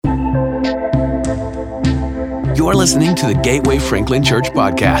You're listening to the Gateway Franklin Church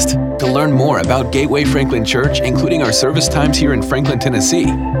podcast. To learn more about Gateway Franklin Church, including our service times here in Franklin, Tennessee,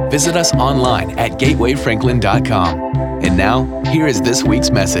 visit us online at gatewayfranklin.com. And now, here is this week's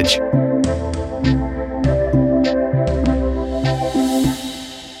message.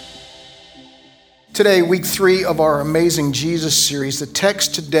 Today, week 3 of our Amazing Jesus series. The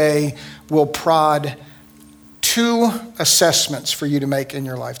text today will prod 2 assessments for you to make in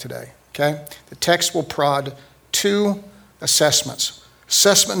your life today, okay? The text will prod 2 assessments.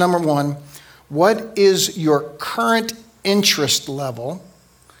 Assessment number 1, what is your current interest level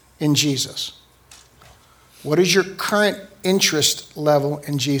in Jesus? What is your current interest level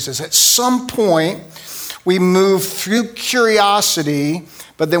in Jesus? At some point, we move through curiosity,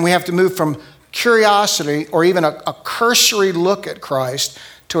 but then we have to move from curiosity or even a cursory look at Christ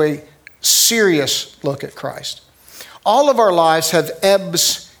to a serious look at Christ. All of our lives have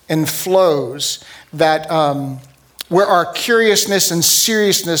ebbs and flows that where our curiousness and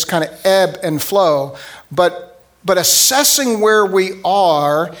seriousness kind of ebb and flow, but assessing where we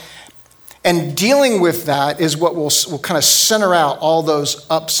are and dealing with that is what will kind of center out all those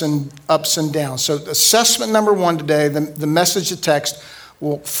ups and downs. So assessment number 1 today, the message, the text,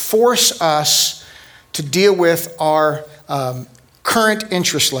 will force us to deal with our current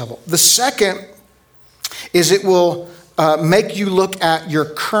interest level. The second is it will make you look at your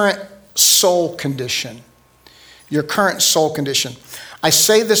current soul condition. Your current soul condition. I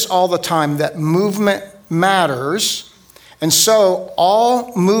say this all the time, that movement matters. And so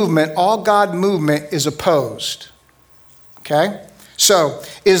all movement, all God movement is opposed. Okay? So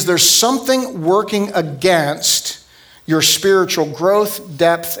is there something working against your spiritual growth,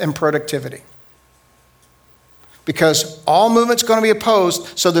 depth, and productivity? Because all movement's going to be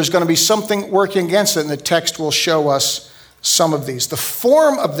opposed, so there's going to be something working against it, and the text will show us some of these. The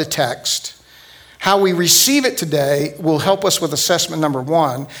form of the text, how we receive it today, will help us with assessment number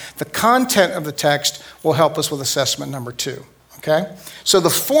 1. The content of the text will help us with assessment number 2. Okay? So the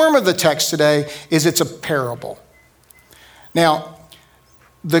form of the text today is it's a parable. Now,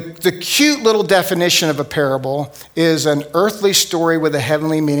 the cute little definition of a parable is an earthly story with a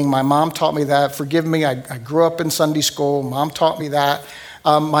heavenly meaning. My mom taught me that. Forgive me, I grew up in Sunday school. Mom taught me that.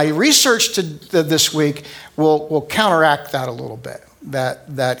 My research this week will counteract that a little bit.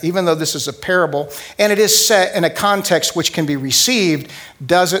 That even though this is a parable, and it is set in a context which can be received,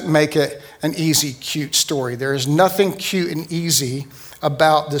 doesn't make it an easy, cute story. There is nothing cute and easy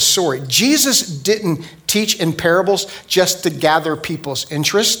about this story. Jesus didn't teach in parables just to gather people's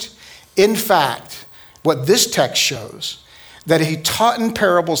interest. In fact, what this text shows, that he taught in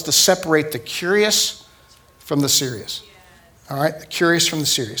parables to separate the curious from the serious. All right, the curious from the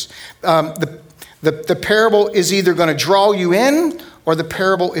serious. The parable is either going to draw you in or the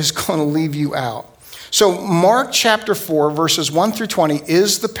parable is going to leave you out. So Mark chapter 4, verses 1 through 20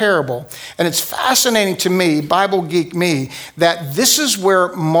 is the parable. And it's fascinating to me, Bible geek me, that this is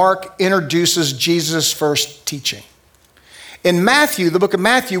where Mark introduces Jesus' first teaching. In Matthew, the book of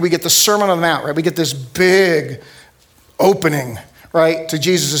Matthew, we get the Sermon on the Mount, right? We get this big opening, right, to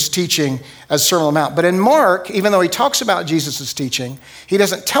Jesus' teaching as Sermon on the Mount. But in Mark, even though he talks about Jesus' teaching, he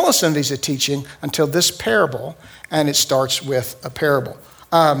doesn't tell us that he's a teaching until this parable, and it starts with a parable.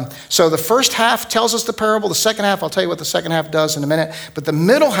 So the first half tells us the parable. The second half, I'll tell you what the second half does in a minute. But the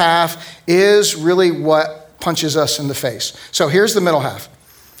middle half is really what punches us in the face. So here's the middle half.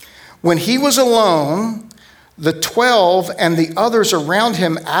 When he was alone, the 12 and the others around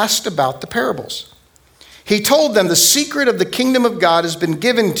him asked about the parables. He told them, the secret of the kingdom of God has been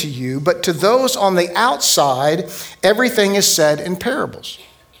given to you, but to those on the outside, everything is said in parables.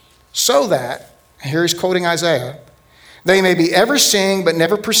 So that, here he's quoting Isaiah, they may be ever seeing but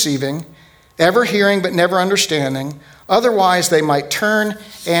never perceiving, ever hearing but never understanding. Otherwise, they might turn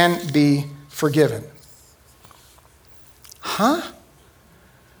and be forgiven. Huh?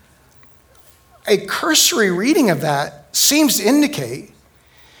 A cursory reading of that seems to indicate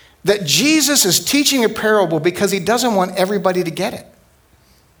that Jesus is teaching a parable because he doesn't want everybody to get it.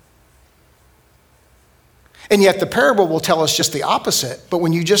 And yet the parable will tell us just the opposite. But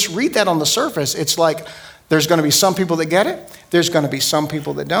when you just read that on the surface, it's like, there's going to be some people that get it. There's going to be some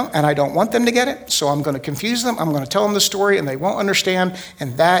people that don't, and I don't want them to get it, so I'm going to confuse them. I'm going to tell them the story, and they won't understand,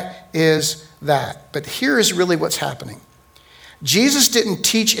 and that is that. But here is really what's happening. Jesus didn't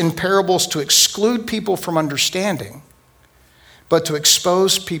teach in parables to exclude people from understanding, but to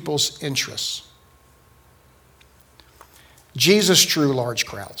expose people's interests. Jesus drew large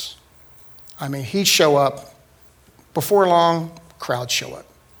crowds. I mean, he'd show up. Before long, crowds show up,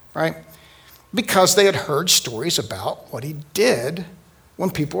 right? Because they had heard stories about what he did when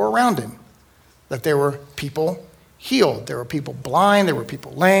people were around him. That there were people healed. There were people blind, there were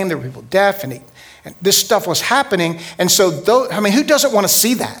people lame, there were people deaf, and this stuff was happening. And so, who doesn't want to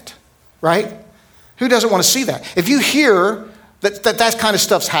see that, right? Who doesn't want to see that? If you hear that kind of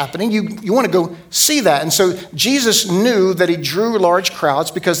stuff's happening, you want to go see that. And so Jesus knew that he drew large crowds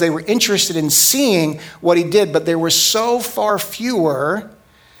because they were interested in seeing what he did, but there were so far fewer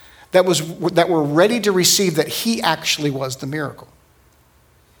that were ready to receive that he actually was the miracle.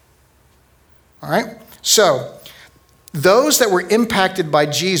 All right? So, those that were impacted by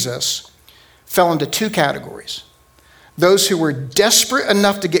Jesus fell into two categories. Those who were desperate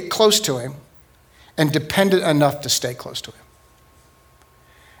enough to get close to him and dependent enough to stay close to him.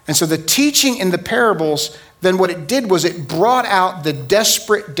 And so the teaching in the parables, then what it did was it brought out the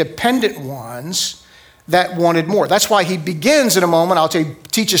desperate, dependent ones that wanted more. That's why he begins in a moment, I'll tell you,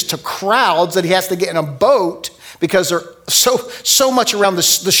 teaches to crowds that he has to get in a boat because they're so much around the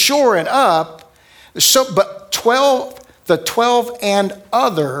shore and up. But the 12 and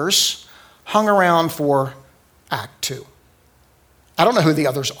others hung around for Act 2. I don't know who the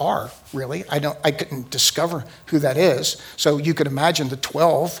others are, really. I couldn't discover who that is. So you could imagine the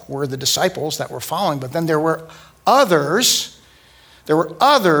 12 were the disciples that were following, but then there were others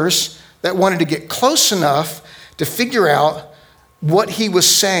that wanted to get close enough to figure out what he was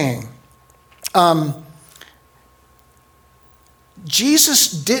saying.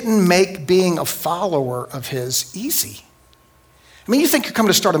 Jesus didn't make being a follower of his easy. I mean, you think you're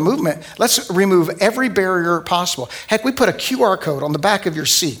coming to start a movement. Let's remove every barrier possible. Heck, we put a QR code on the back of your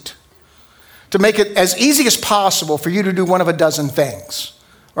seat to make it as easy as possible for you to do one of a dozen things,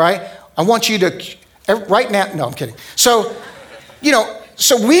 right? I want you to, right now, no, I'm kidding. So,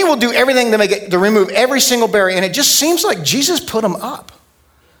 so we will do everything to remove every single barrier, and it just seems like Jesus put them up.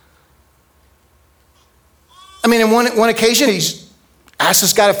 I mean, in one occasion, he's asked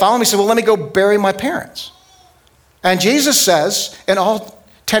this guy to follow him. He said, well, let me go bury my parents. And Jesus says, in all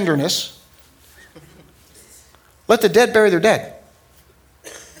tenderness, let the dead bury their dead.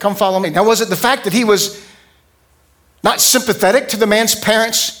 Come follow me. Now, was it the fact that he was not sympathetic to the man's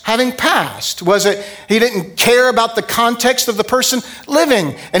parents having passed? Was it he didn't care about the context of the person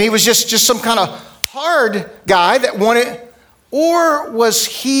living and he was just some kind of hard guy that wanted, or was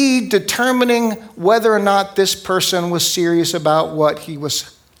he determining whether or not this person was serious about what he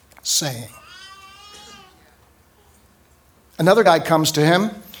was saying? Another guy comes to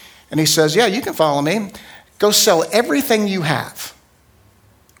him and he says, yeah, you can follow me. Go sell everything you have.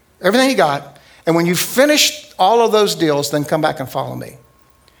 Everything you got. And when you finish all of those deals, then come back and follow me.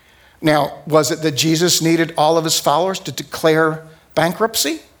 Now, was it that Jesus needed all of his followers to declare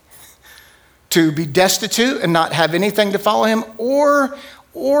bankruptcy? To be destitute and not have anything to follow him? Or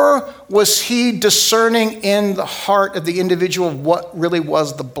was he discerning in the heart of the individual what really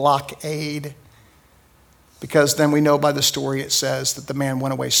was the blockade? Because then we know by the story it says that the man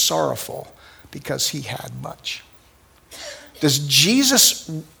went away sorrowful because he had much. Does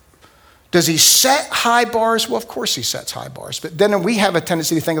he set high bars? Well, of course he sets high bars. But then we have a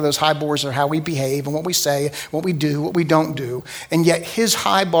tendency to think of those high bars are how we behave and what we say, what we do, what we don't do. And yet his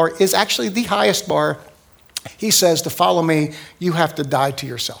high bar is actually the highest bar. He says, to follow me, you have to die to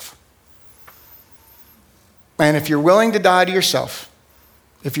yourself. And if you're willing to die to yourself,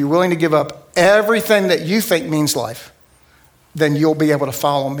 if you're willing to give up everything that you think means life, then you'll be able to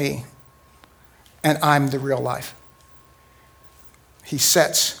follow me. And I'm the real life. He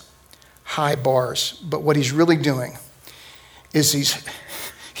sets high bars, but what he's really doing is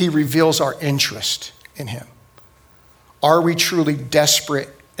he reveals our interest in him. Are we truly desperate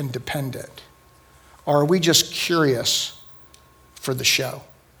and dependent? Or are we just curious for the show?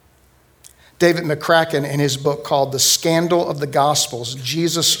 David McCracken, in his book called The Scandal of the Gospels,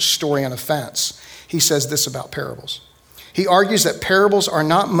 Jesus' Story and Offense, he says this about parables. He argues that parables are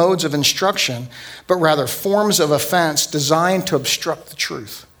not modes of instruction, but rather forms of offense designed to obstruct the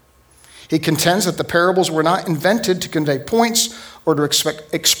truth. He contends that the parables were not invented to convey points or to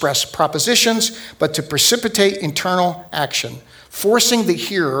express propositions, but to precipitate internal action, forcing the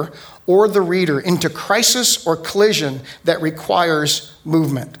hearer or the reader into crisis or collision that requires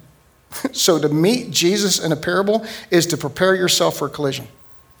movement. So to meet Jesus in a parable is to prepare yourself for a collision.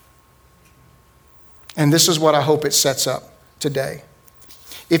 And this is what I hope it sets up today.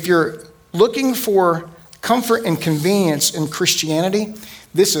 If you're looking for comfort and convenience in Christianity,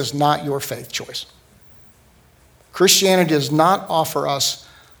 this is not your faith choice. Christianity does not offer us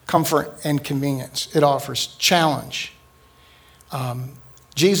comfort and convenience. It offers challenge.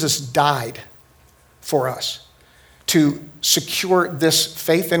 Jesus died for us. To secure this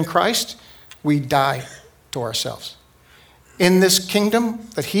faith in Christ, we die to ourselves. In this kingdom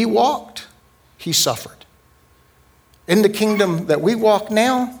that he walked, he suffered. In the kingdom that we walk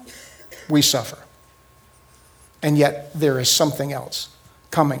now, we suffer. And yet there is something else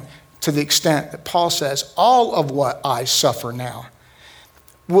coming, to the extent that Paul says, all of what I suffer now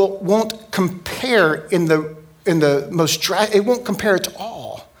won't compare it won't compare at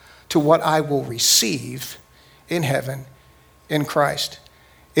all to what I will receive in heaven in Christ.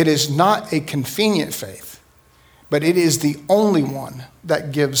 It is not a convenient faith, but it is the only one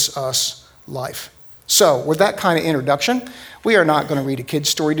that gives us life. So, with that kind of introduction, we are not going to read a kid's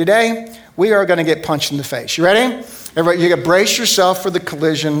story today. We are going to get punched in the face. You ready? Everybody, you got to brace yourself for the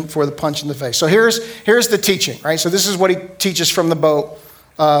collision, for the punch in the face. So here's the teaching, right? So this is what he teaches from the boat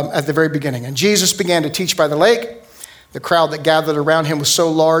at the very beginning. And Jesus began to teach by the lake. The crowd that gathered around him was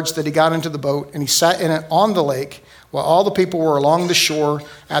so large that he got into the boat and he sat in it on the lake while all the people were along the shore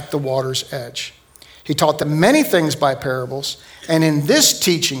at the water's edge. He taught them many things by parables, and in this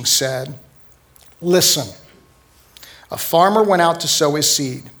teaching said, "Listen, a farmer went out to sow his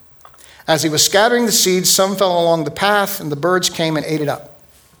seed. As he was scattering the seed, some fell along the path, and the birds came and ate it up.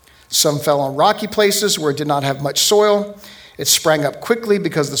 Some fell on rocky places where it did not have much soil. It sprang up quickly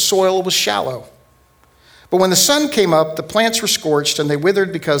because the soil was shallow. But when the sun came up, the plants were scorched, and they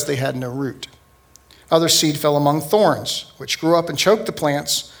withered because they had no root. Other seed fell among thorns, which grew up and choked the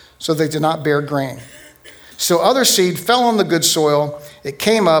plants, so they did not bear grain. So other seed fell on the good soil. It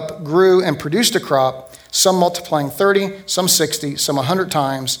came up, grew, and produced a crop, some multiplying 30, some 60, some 100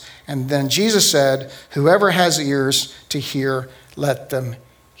 times. And then Jesus said, 'Whoever has ears to hear, let them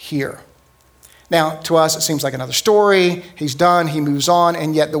hear.'" Now, to us, it seems like another story. He's done, he moves on,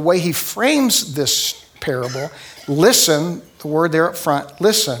 and yet the way he frames this parable, listen, the word there up front,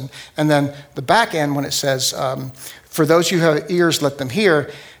 listen, and then the back end when it says, "For those who have ears, let them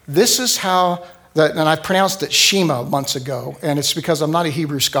hear," this is how, and I pronounced it Shema months ago, and it's because I'm not a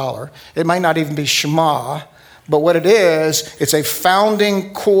Hebrew scholar. It might not even be Shema, but what it is, it's a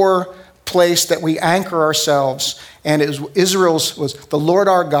founding core place that we anchor ourselves, and Israel's was the Lord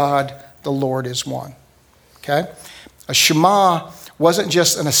our God, the Lord is one. Okay? A Shema wasn't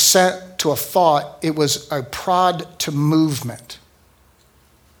just an assent to a thought, it was a prod to movement.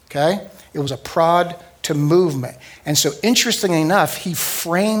 Okay? It was a prod to movement. And so interestingly enough, he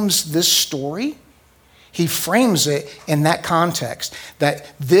frames this story, he frames it in that context, that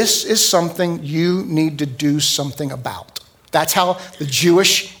this is something you need to do something about. That's how the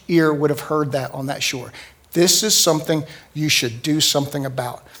Jewish ear would have heard that on that shore. This is something you should do something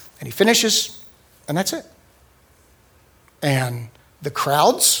about. And he finishes, and that's it. And the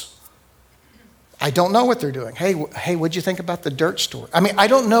crowds, I don't know what they're doing. Hey, what'd you think about the dirt store? I mean, I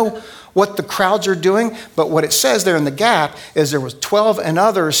don't know what the crowds are doing, but what it says there in the gap is there was 12 and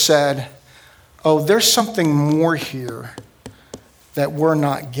others said, "Oh, there's something more here that we're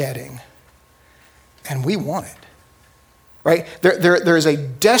not getting, and we want it." Right? There is a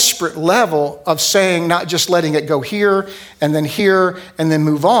desperate level of saying, not just letting it go here and then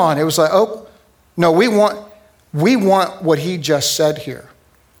move on. It was like, oh, no, we want what he just said here.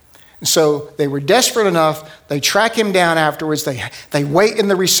 And so they were desperate enough. They track him down afterwards. They wait in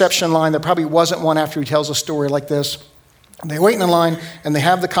the reception line. There probably wasn't one after he tells a story like this. They wait in the line and they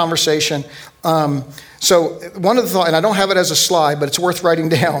have the conversation. So one of the thoughts, and I don't have it as a slide, but it's worth writing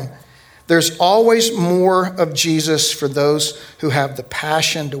down. There's always more of Jesus for those who have the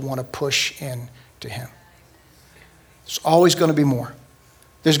passion to want to push into him. There's always going to be more.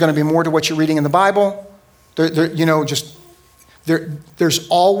 There's going to be more to what you're reading in the Bible. There's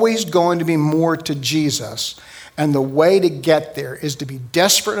always going to be more to Jesus. And the way to get there is to be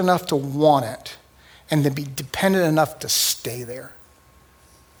desperate enough to want it and to be dependent enough to stay there.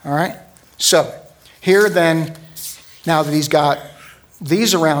 All right? So, here then, now that he's got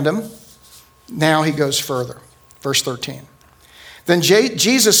these around him, now he goes further. Verse 13. Then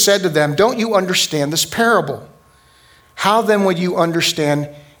Jesus said to them, "Don't you understand this parable? How then would you understand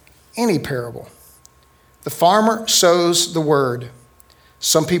any parable? The farmer sows the word.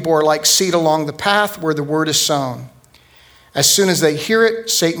 Some people are like seed along the path where the word is sown. As soon as they hear it,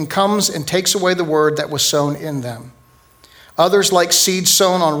 Satan comes and takes away the word that was sown in them. Others, like seed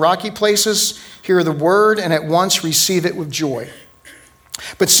sown on rocky places, hear the word and at once receive it with joy.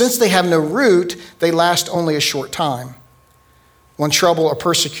 But since they have no root, they last only a short time. When trouble or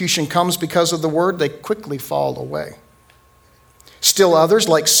persecution comes because of the word, they quickly fall away. Still others,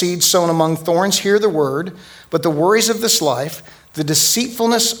 like seeds sown among thorns, hear the word, but the worries of this life, the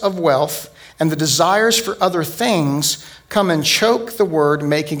deceitfulness of wealth, and the desires for other things come and choke the word,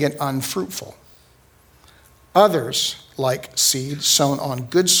 making it unfruitful. Others, like seed sown on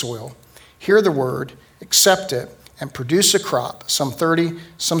good soil, hear the word, accept it, and produce a crop, some 30,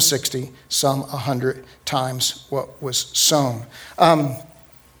 some 60, some 100 times what was sown.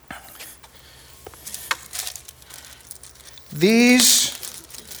 These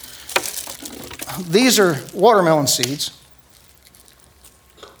are watermelon seeds.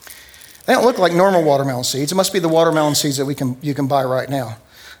 They don't look like normal watermelon seeds. It must be the watermelon seeds that you can buy right now.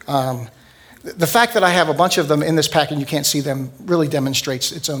 The fact that I have a bunch of them in this pack and you can't see them really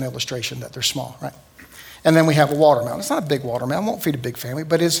demonstrates its own illustration that they're small, right? And then we have a watermelon. It's not a big watermelon. It won't feed a big family,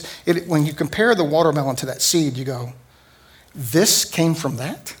 but when you compare the watermelon to that seed, you go, this came from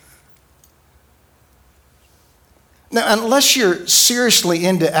that? Now, unless you're seriously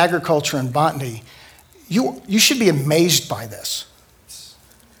into agriculture and botany, you should be amazed by this.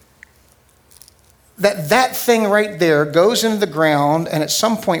 That thing right there goes into the ground and at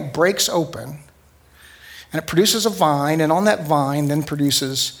some point breaks open and it produces a vine, and on that vine then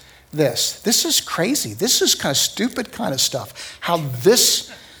produces this. This is crazy. This is kind of stupid kind of stuff. How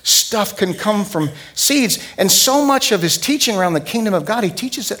this stuff can come from seeds. And so much of his teaching around the kingdom of God, he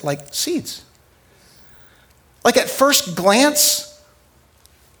teaches it like seeds. Like at first glance,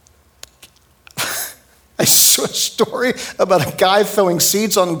 I saw a story about a guy throwing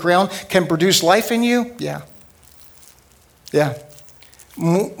seeds on the ground can produce life in you. Yeah.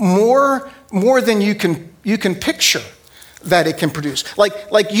 More than you can picture that it can produce.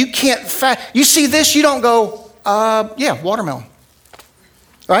 Like you can't you see this, you don't go, watermelon.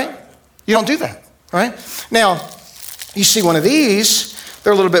 Right? You don't do that, right? Now, you see one of these,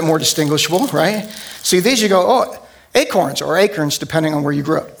 they're a little bit more distinguishable, right? See these, you go, acorns or acorns, depending on where you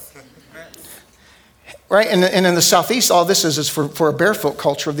grew up. Right? And in the Southeast, all this is for a barefoot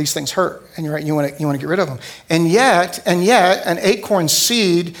culture, these things hurt. And you're right, you want to get rid of them. And yet, an acorn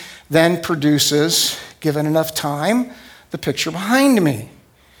seed then produces, given enough time, the picture behind me.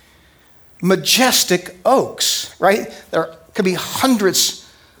 Majestic oaks, right? There could be hundreds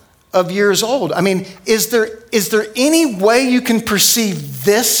of years old. I mean, is there any way you can perceive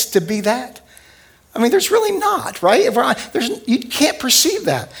this to be that? I mean, there's really not, right? You can't perceive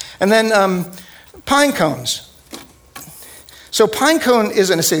that. And then pine cones. So pine cone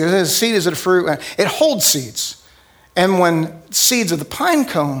isn't a seed. Is it a seed? Is it a fruit? It holds seeds. And when seeds of the pine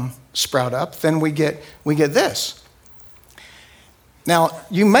cone sprout up, then we get this. Now,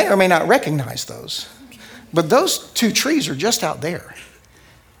 you may or may not recognize those, but those two trees are just out there.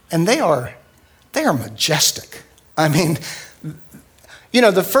 And they are majestic. I mean,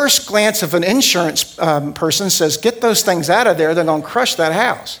 the first glance of an insurance person says, get those things out of there, they're going to crush that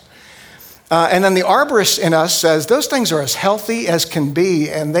house. And then the arborist in us says, those things are as healthy as can be,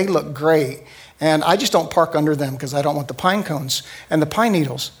 and they look great. And I just don't park under them because I don't want the pine cones and the pine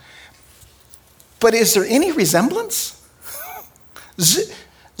needles. But is there any resemblance?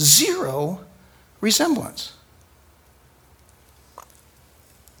 Zero resemblance.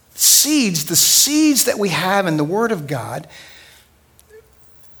 The seeds that we have in the Word of God,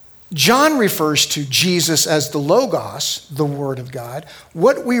 John refers to Jesus as the Logos, the Word of God.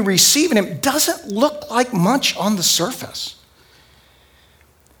 What we receive in him doesn't look like much on the surface.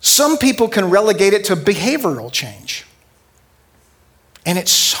 Some people can relegate it to behavioral change. And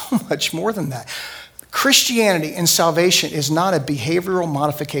it's so much more than that. Christianity and salvation is not a behavioral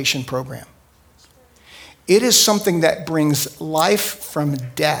modification program. It is something that brings life from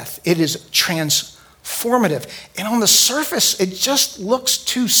death. It is transformative. And on the surface, it just looks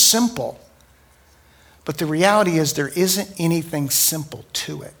too simple. But the reality is there isn't anything simple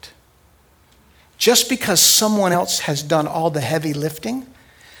to it. Just because someone else has done all the heavy lifting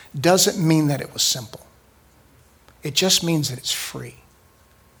doesn't mean that it was simple. It just means that it's free.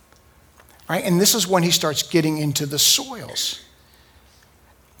 Right? And this is when he starts getting into the soils.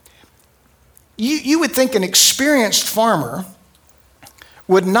 You would think an experienced farmer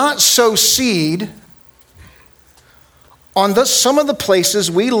would not sow seed on some of the places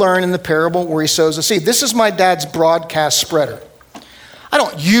we learn in the parable where he sows a seed. This is my dad's broadcast spreader. I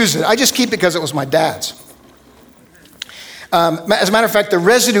don't use it. I just keep it because it was my dad's. As a matter of fact, the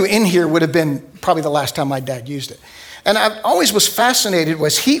residue in here would have been probably the last time my dad used it. And I always was fascinated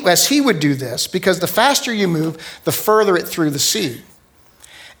as he would do this, because the faster you move, the further it threw the seed.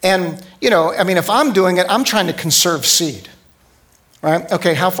 And, if I'm doing it, I'm trying to conserve seed, right?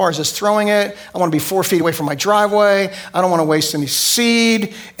 Okay, how far is this throwing it? I want to be 4 feet away from my driveway. I don't want to waste any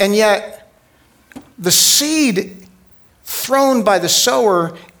seed. And yet, the seed thrown by the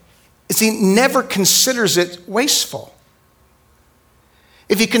sower, he never considers it wasteful.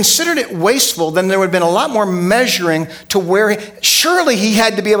 If he considered it wasteful, then there would have been a lot more measuring to where surely he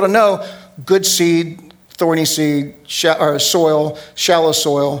had to be able to know good seed, thorny seed, soil, shallow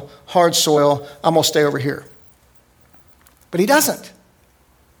soil, hard soil, I'm going to stay over here. But he doesn't.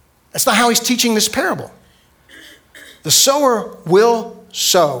 That's not how he's teaching this parable. The sower will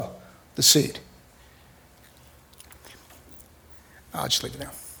sow the seed. I'll just leave it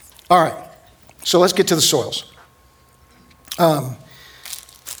there. All right, so let's get to the soils. The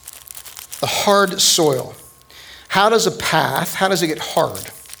hard soil. How does it get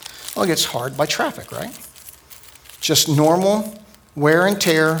hard? Well, it gets hard by traffic, right? Just normal wear and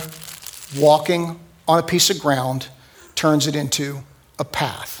tear, walking on a piece of ground turns it into a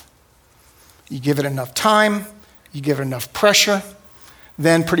path. You give it enough time, you give it enough pressure,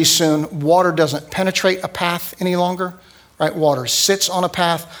 then pretty soon water doesn't penetrate a path any longer, right? Water sits on a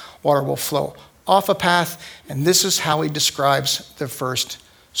path, water will flow off a path, and this is how he describes the first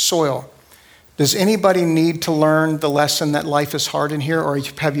soil. Does anybody need to learn the lesson that life is hard in here, or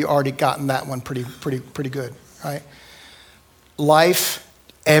have you already gotten that one pretty good, right? Life,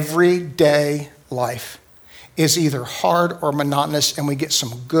 everyday life, is either hard or monotonous, and we get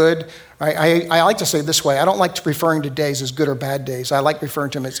some good, right? I like to say it this way. I don't like referring to days as good or bad days. I like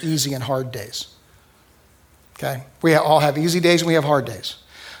referring to them as easy and hard days, okay? We all have easy days and we have hard days.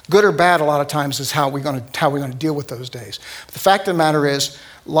 Good or bad a lot of times is how we're going to deal with those days. But the fact of the matter is,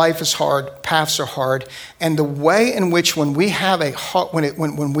 life is hard, paths are hard, and the way in which when we have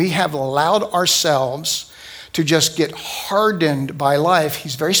allowed ourselves to just get hardened by life,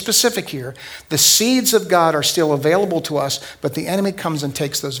 he's very specific here. The seeds of God are still available to us, but the enemy comes and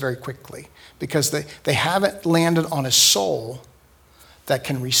takes those very quickly because they haven't landed on a soul that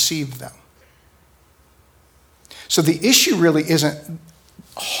can receive them. So the issue really isn't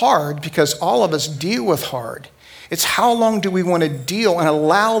hard because all of us deal with hard. It's how long do we want to deal and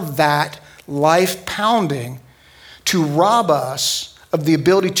allow that life pounding to rob us of the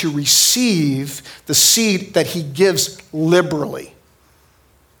ability to receive the seed that he gives liberally.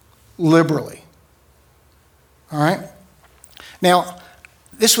 Liberally. All right? Now,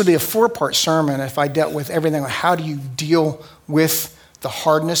 this would be a 4-part sermon if I dealt with everything. How do you deal with the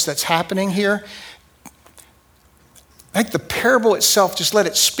hardness that's happening here? I think the parable itself, just let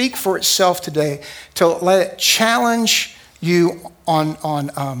it speak for itself today, to let it challenge you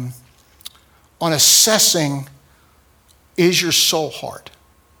on assessing, is your soul hard?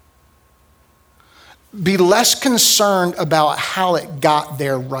 Be less concerned about how it got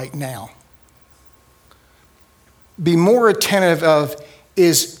there right now. Be more attentive of,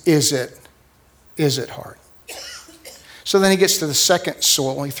 is it hard? So then he gets to the second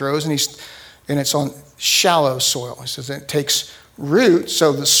soil he throws, and it's on shallow soil. He says it takes root,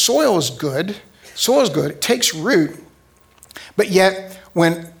 so the soil is good. Soil is good, it takes root, but yet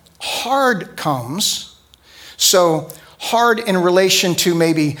when hard comes, so hard in relation to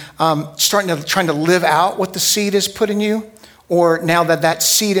maybe trying to live out what the seed has put in you, or now that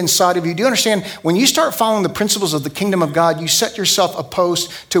seed inside of you. Do you understand? When you start following the principles of the kingdom of God, you set yourself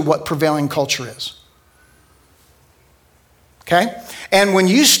opposed to what prevailing culture is. Okay? And when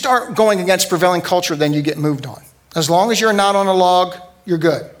you start going against prevailing culture, then you get moved on. As long as you're not on a log, you're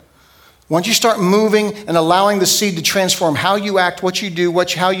good. Once you start moving and allowing the seed to transform how you act, what you do,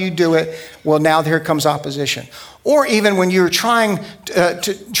 how you do it, well, now here comes opposition. Or even when you're trying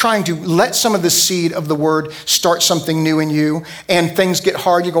to let some of the seed of the word start something new in you, and things get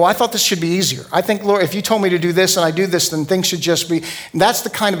hard, you go, I thought this should be easier. I think, Lord, if you told me to do this and I do this, then things should just be. And that's the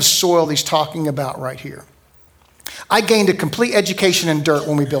kind of soil he's talking about right here. I gained a complete education in dirt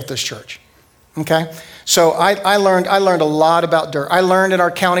when we built this church. Okay? So I learned a lot about dirt. I learned in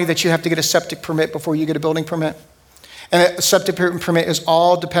our county that you have to get a septic permit before you get a building permit. And a septic permit is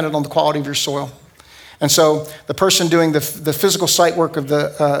all dependent on the quality of your soil. And so the person doing the physical site work of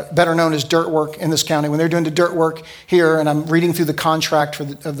the, better known as dirt work in this county, when they're doing the dirt work here, and I'm reading through the contract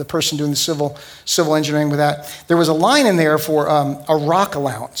of the person doing the civil engineering with that, there was a line in there for a rock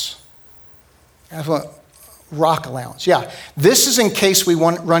allowance. That's what rock allowance. Yeah, this is in case we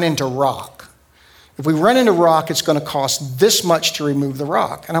run into rock. If we run into rock, it's going to cost this much to remove the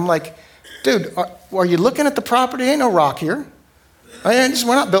rock. And I'm like, dude, are you looking at the property? Ain't no rock here. We're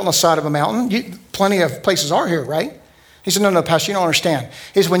not built on the side of a mountain. Plenty of places are here, right? He said, no, Pastor, you don't understand.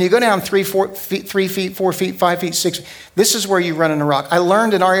 He said, when you go down 3 feet, 4 feet, 5 feet, 6, this is where you run into rock. I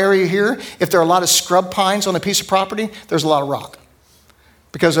learned in our area here, if there are a lot of scrub pines on a piece of property, there's a lot of rock.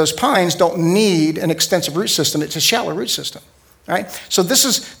 Because those pines don't need an extensive root system. It's a shallow root system. Right? So this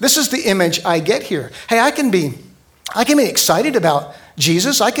is the image I get here. Hey, I can be excited about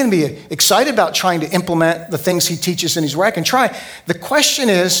Jesus. I can be excited about trying to implement the things he teaches in his word. I can try. The question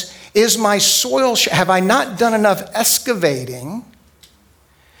is my soil, have I not done enough excavating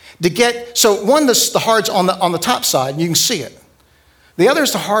to get, so one, the hard's on the top side, and you can see it. The other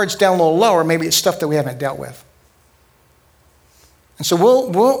is the hard's down a little lower. Maybe it's stuff that we haven't dealt with. And so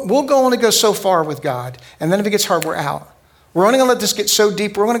we'll only go so far with God. And then if it gets hard, we're out. We're only going to let this get so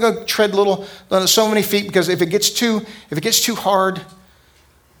deep. We're going to go tread so many feet, because if it gets too hard,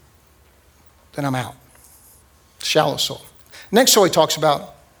 then I'm out. Shallow soil. Next soil he talks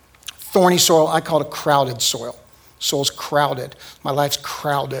about, thorny soil. I call it a crowded soil. Soil's crowded. My life's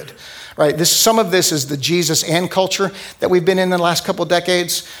crowded. Right? Some of this is the Jesus and culture that we've been in the last couple of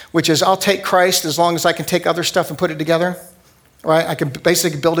decades, which is I'll take Christ as long as I can take other stuff and put it together. Right? I can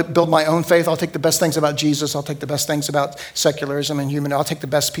basically build my own faith. I'll take the best things about Jesus. I'll take the best things about secularism and human. I'll take the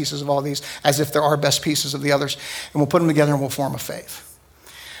best pieces of all these as if there are best pieces of the others, and we'll put them together and we'll form a faith.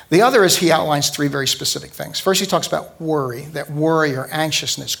 The other is he outlines 3 very specific things. First, he talks about worry, that worry or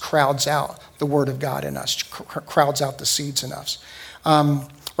anxiousness crowds out the word of God in us, crowds out the seeds in us.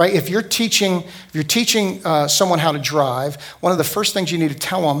 Right? If you're teaching someone how to drive, one of the first things you need to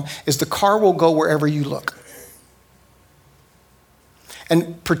tell them is the car will go wherever you look.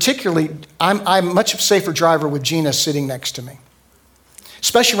 And particularly, I'm a much safer driver with Gina sitting next to me.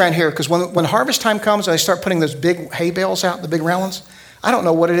 Especially around here, because when harvest time comes and I start putting those big hay bales out, the big round ones, I don't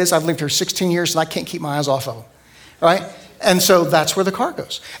know what it is. I've lived here 16 years and I can't keep my eyes off of them, right? And so that's where the car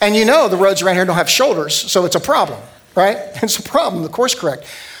goes. And you know the roads around here don't have shoulders, so it's a problem, right? It's a problem, the course correct.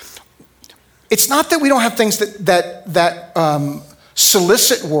 It's not that we don't have things that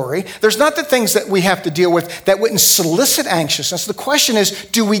solicit worry. There's not the things that we have to deal with that wouldn't solicit anxiousness. The question is,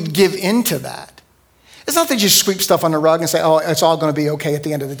 do we give in to that? It's not that you just sweep stuff on the rug and say, oh, it's all going to be okay at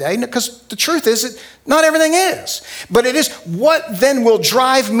the end of the day. Because the truth is that not everything is. But it is what then will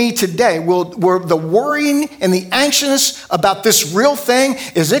drive me today. Will the worrying and the anxiousness about this real thing,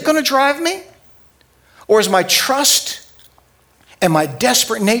 is it going to drive me? Or is my trust and my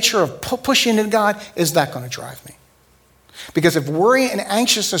desperate nature of pushing into God, is that going to drive me? Because if worry and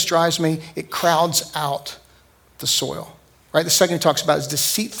anxiousness drives me, it crowds out the soil. Right? The second he talks about is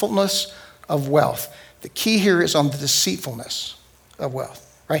deceitfulness of wealth. The key here is on the deceitfulness of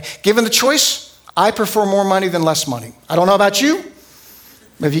wealth. Right? Given the choice, I prefer more money than less money. I don't know about you,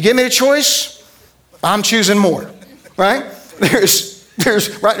 but if you give me the choice, I'm choosing more. Right? There's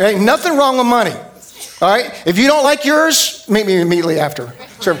right, nothing wrong with money. All right? If you don't like yours, meet me immediately after.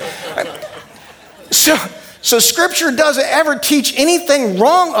 So Scripture doesn't ever teach anything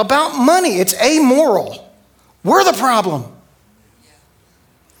wrong about money. It's amoral. We're the problem.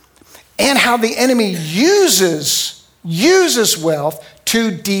 And how the enemy uses wealth to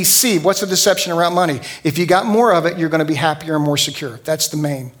deceive. What's the deception around money? If you got more of it, you're going to be happier and more secure. That's the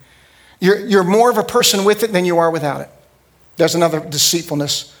main. You're more of a person with it than you are without it. There's another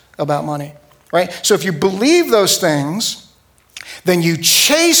deceitfulness about money. Right? So if you believe those things, then you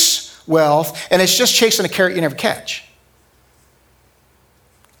chase wealth, and it's just chasing a carrot you never catch.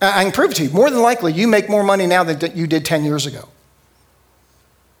 I can prove it to you. More than likely, you make more money now than you did 10 years ago.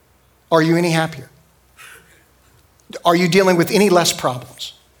 Are you any happier? Are you dealing with any less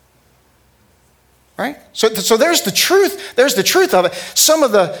problems? Right? So there's the truth. There's the truth of it. Some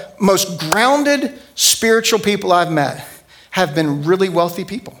of the most grounded spiritual people I've met have been really wealthy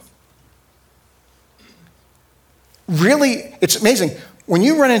people. Really, it's amazing. When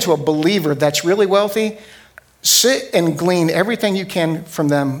you run into a believer that's really wealthy, sit and glean everything you can from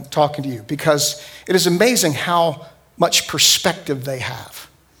them talking to you, because it is amazing how much perspective they have.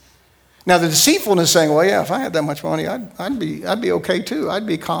 Now, the deceitfulness is saying, well, yeah, if I had that much money, I'd be okay too. I'd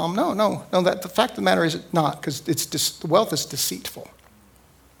be calm. No. That the fact of the matter is it's not, because the wealth is deceitful.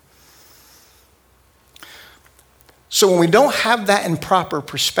 So when we don't have that in proper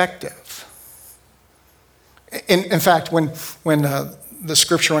perspective, in fact, when the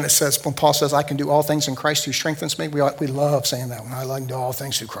scripture, when Paul says, I can do all things in Christ who strengthens me, we love saying that one. I can do all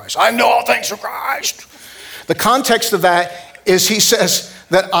things through Christ. I can do all things through Christ. The context of that is he says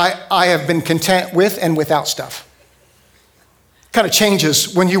that I have been content with and without stuff. Kind of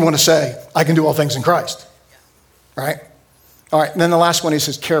changes when you want to say, I can do all things in Christ. Right? All right, and then the last one, he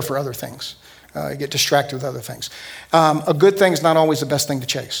says, care for other things. You get distracted with other things. A good thing is not always the best thing to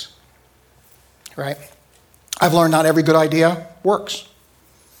chase. Right? I've learned not every good idea works.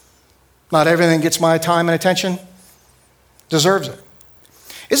 Not everything that gets my time and attention deserves it.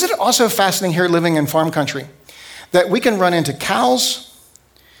 Isn't it also fascinating here living in farm country that we can run into cows,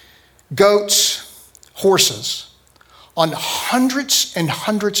 goats, horses on hundreds and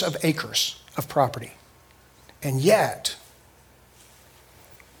hundreds of acres of property. And yet,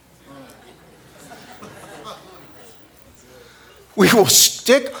 we will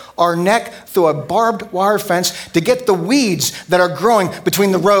stick our neck through a barbed wire fence to get the weeds that are growing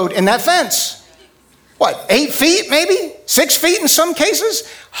between the road and that fence. What, 8 feet maybe? 6 feet in some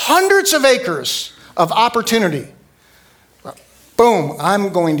cases? Hundreds of acres of opportunity. Boom, I'm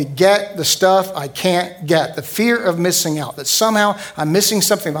going to get the stuff I can't get. The fear of missing out, that somehow I'm missing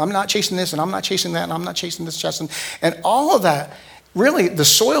something. I'm not chasing this, and I'm not chasing that, and I'm not chasing this, and all of that. Really, the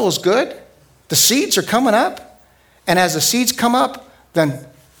soil is good. The seeds are coming up. And as the seeds come up, then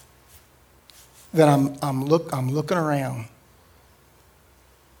I'm looking around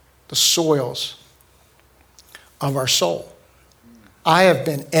the soils of our soul. I have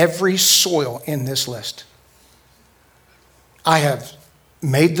been every soil in this list. I have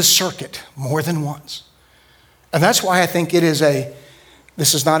made the circuit more than once. And that's why I think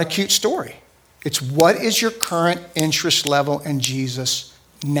this is not a cute story. It's what is your current interest level in Jesus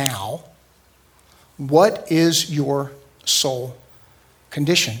now? What is your soul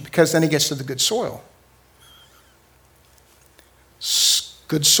condition? Because then he gets to the good soil.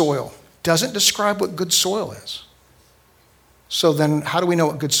 Good soil doesn't describe what good soil is. So then how do we know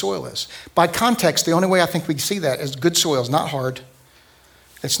what good soil is? By context, the only way I think we can see that is good soil is not hard,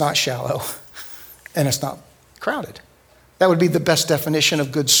 it's not shallow, and it's not crowded. That would be the best definition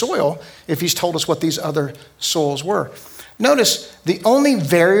of good soil if he's told us what these other soils were. Notice the only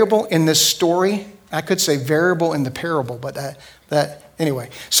variable in this story, I could say variable in the parable, but anyway.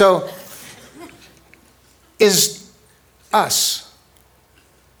 So is us.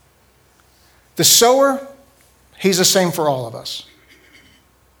 The sower, he's the same for all of us.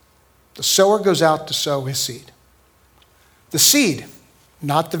 The sower goes out to sow his seed. The seed,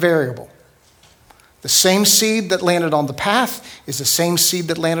 not the variable. The same seed that landed on the path is the same seed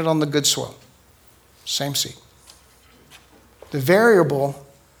that landed on the good soil. Same seed. The variable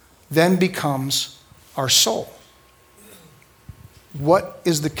then becomes our soul. What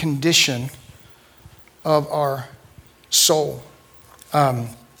is the condition of our soul?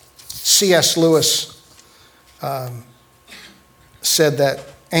 C.S. Lewis said that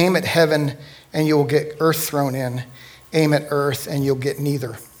aim at heaven and you'll get earth thrown in. Aim at earth and you'll get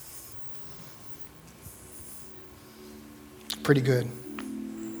neither. Pretty good.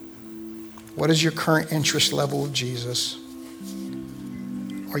 What is your current interest level of Jesus?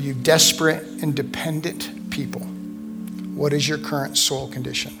 Are you desperate and dependent people? What is your current soul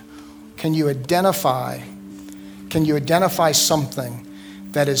condition? Can you identify something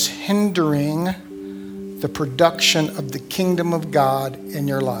that is hindering the production of the kingdom of God in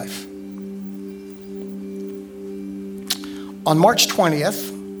your life? On March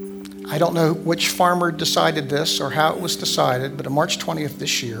 20th, I don't know which farmer decided this or how it was decided, but on March 20th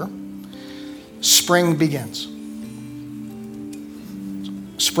this year, spring begins.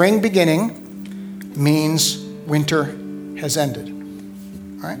 Spring beginning means winter has ended.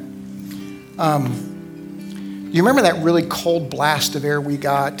 All right? You remember that really cold blast of air we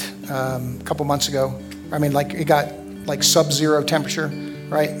got a couple months ago? I mean, like it got like sub-zero temperature,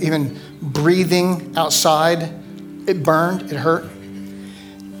 right? Even breathing outside, it burned, it hurt.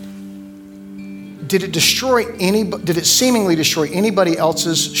 Did it seemingly destroy anybody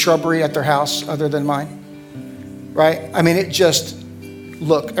else's shrubbery at their house other than mine? Right? I mean,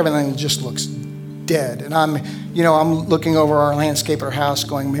 everything just looks dead. And I'm looking over our landscape at our house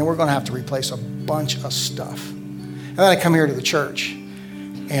going, man, we're going to have to replace a bunch of stuff. And then I come here to the church,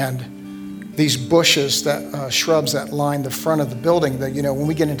 and these bushes, shrubs that line the front of the building, that, when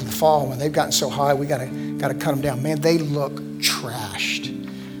we get into the fall, when they've gotten so high, we got to cut them down. Man, they look trashed.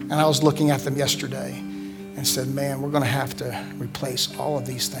 And I was looking at them yesterday and said, man, we're going to have to replace all of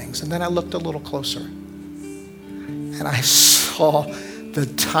these things. And then I looked a little closer, and I saw the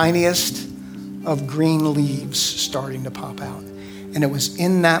tiniest of green leaves starting to pop out. And it was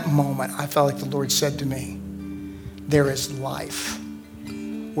in that moment I felt like the Lord said to me, there is life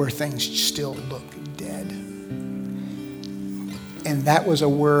where things still look dead. And that was a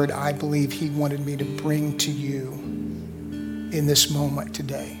word I believe he wanted me to bring to you in this moment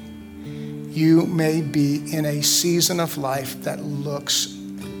today. You may be in a season of life that looks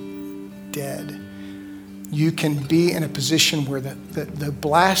dead. You can be in a position where the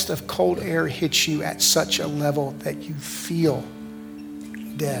blast of cold air hits you at such a level that you feel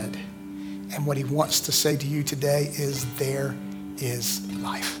dead. And what he wants to say to you today is there is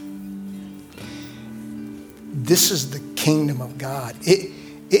life. This is the kingdom of God.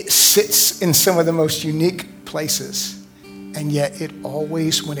 It sits in some of the most unique places. And yet it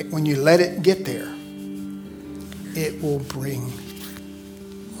always, when you let it get there, it will bring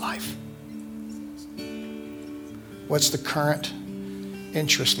life. What's the current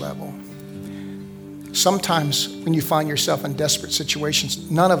interest level? Sometimes when you find yourself in desperate situations,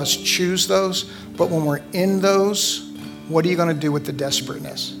 none of us choose those, but when we're in those, what are you going to do with the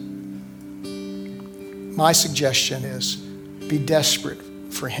desperateness? My suggestion is be desperate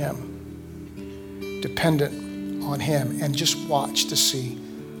for him, dependent on him and just watch to see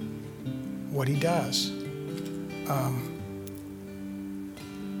what he does.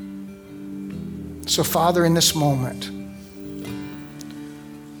 So, Father, in this moment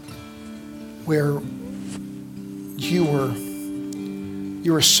where you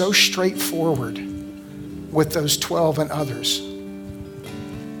were so straightforward with those 12 and others,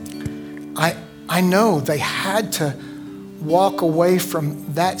 I know they had to walk away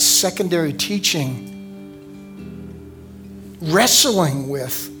from that secondary teaching, wrestling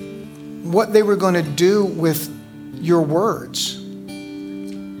with what they were going to do with your words.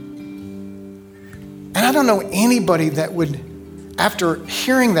 And I don't know anybody that would, after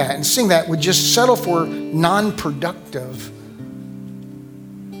hearing that and seeing that, would just settle for non-productive,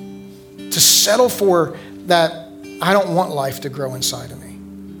 to settle for that, I don't want life to grow inside of me.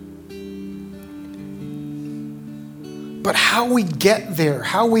 But how we get there,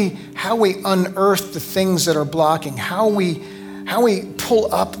 how we unearth the things that are blocking, how we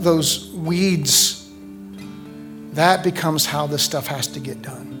pull up those weeds, that becomes how this stuff has to get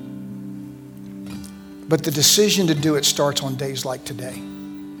done. But the decision to do it starts on days like today.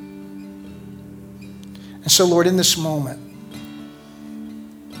 And so, Lord, in this moment,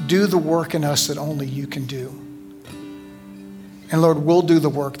 do the work in us that only you can do. And Lord, we'll do the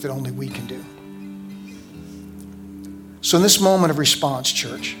work that only we can do. So in this moment of response,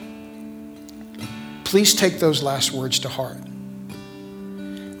 church, please take those last words to heart.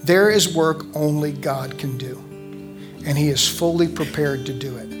 There is work only God can do, and he is fully prepared to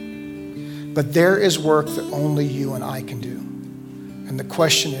do it. But there is work that only you and I can do. And the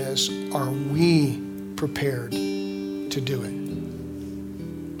question is, are we prepared to do it?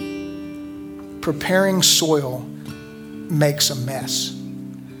 Preparing soil makes a mess.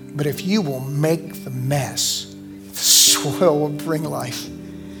 But if you will make the mess, the soil will bring life.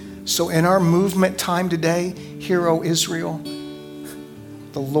 So in our movement time today, hear, O Israel,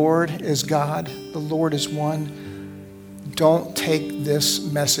 the Lord is God, the Lord is one. Don't take this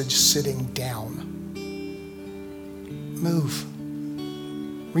message sitting down. Move.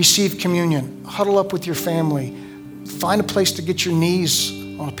 Receive communion. Huddle up with your family. Find a place to get your knees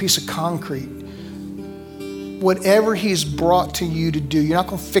on a piece of concrete. Whatever he's brought to you to do, you're not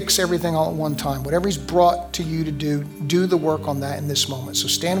going to fix everything all at one time. Whatever he's brought to you to do the work on that in this moment. So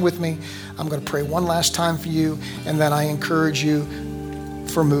stand with me. I'm going to pray one last time for you, and then I encourage you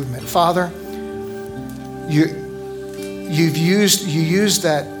for movement. Father, you used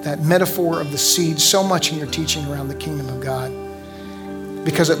that metaphor of the seed so much in your teaching around the kingdom of God,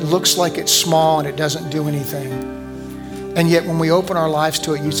 because it looks like it's small and it doesn't do anything. And yet when we open our lives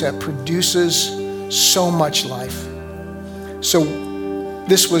to it, you said it produces so much life. So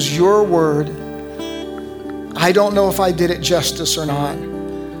this was your word. I don't know if I did it justice or not,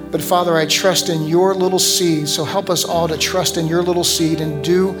 but Father, I trust in your little seed. So help us all to trust in your little seed and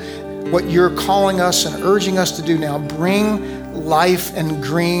do what you're calling us and urging us to do now. Bring life and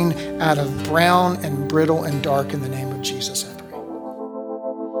green out of brown and brittle and dark in the name of Jesus, I pray.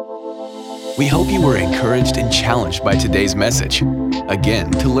 We hope you were encouraged and challenged by today's message.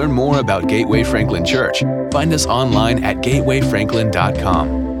 Again, to learn more about Gateway Franklin Church, find us online at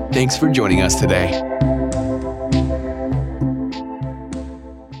gatewayfranklin.com. Thanks for joining us today.